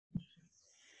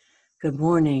Good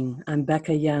morning. I'm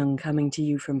Becca Young, coming to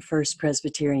you from First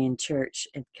Presbyterian Church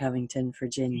in Covington,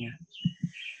 Virginia.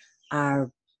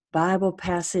 Our Bible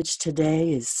passage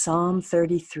today is Psalm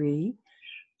 33,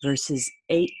 verses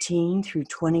 18 through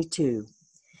 22.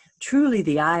 Truly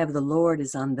the eye of the Lord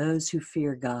is on those who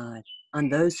fear God, on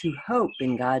those who hope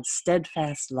in God's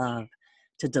steadfast love,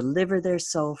 to deliver their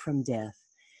soul from death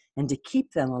and to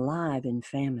keep them alive in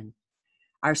famine.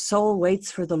 Our soul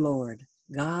waits for the Lord.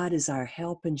 God is our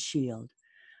help and shield.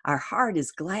 Our heart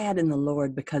is glad in the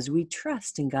Lord because we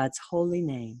trust in God's holy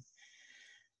name.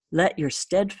 Let your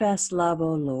steadfast love,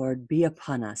 O Lord, be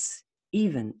upon us,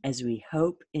 even as we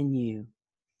hope in you.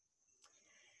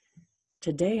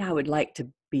 Today I would like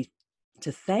to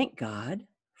thank God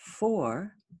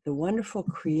for the wonderful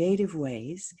creative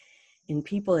ways in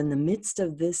people in the midst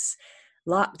of this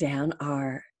lockdown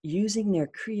are using their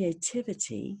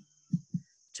creativity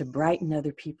to brighten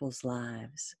other people's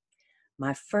lives.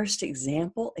 My first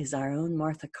example is our own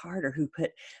Martha Carter, who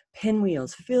put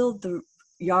pinwheels, filled the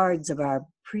yards of our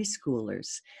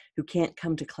preschoolers who can't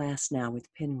come to class now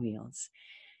with pinwheels.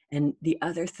 And the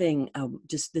other thing,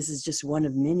 this is just one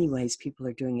of many ways people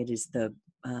are doing it, is the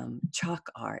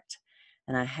chalk art.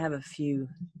 And I have a few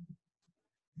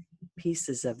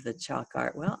pieces of the chalk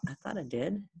art. Well, I thought I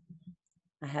did.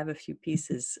 I have a few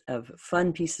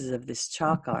fun pieces of this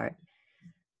chalk art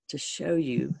to show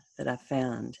you that I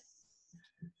found.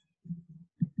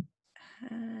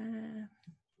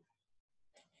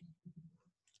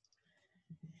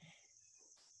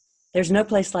 There's no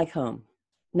place like home.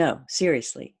 No,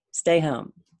 seriously, stay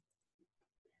home.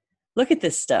 Look at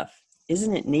this stuff.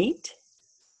 Isn't it neat?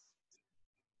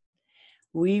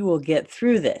 We will get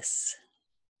through this.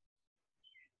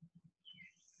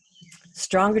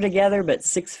 Stronger together, but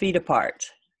 6 feet apart.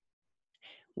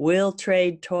 We'll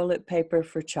trade toilet paper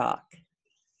for chalk.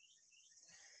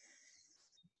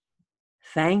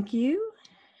 Thank you,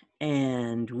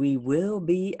 and we will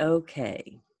be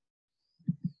okay.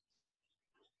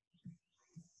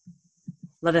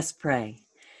 Let us pray.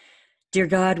 Dear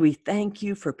God, we thank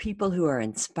you for people who are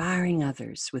inspiring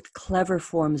others with clever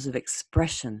forms of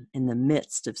expression in the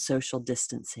midst of social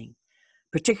distancing,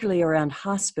 particularly around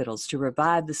hospitals, to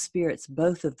revive the spirits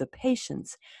both of the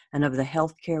patients and of the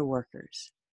healthcare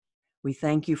workers. We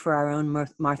thank you for our own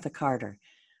Martha Carter,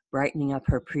 brightening up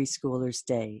her preschoolers'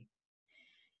 day.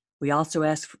 We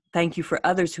also thank you for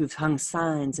others who've hung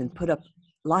signs and put up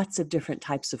lots of different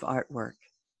types of artwork,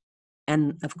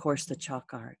 and of course the chalk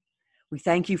art. We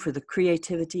thank you for the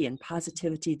creativity and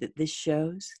positivity that this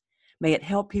shows. May it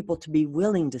help people to be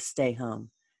willing to stay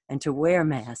home and to wear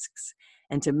masks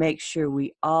and to make sure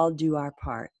we all do our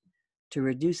part to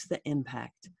reduce the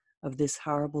impact of this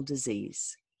horrible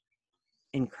disease.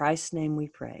 In Christ's name we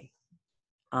pray.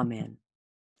 Amen.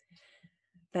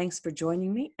 Thanks for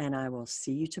joining me, and I will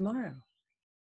see you tomorrow.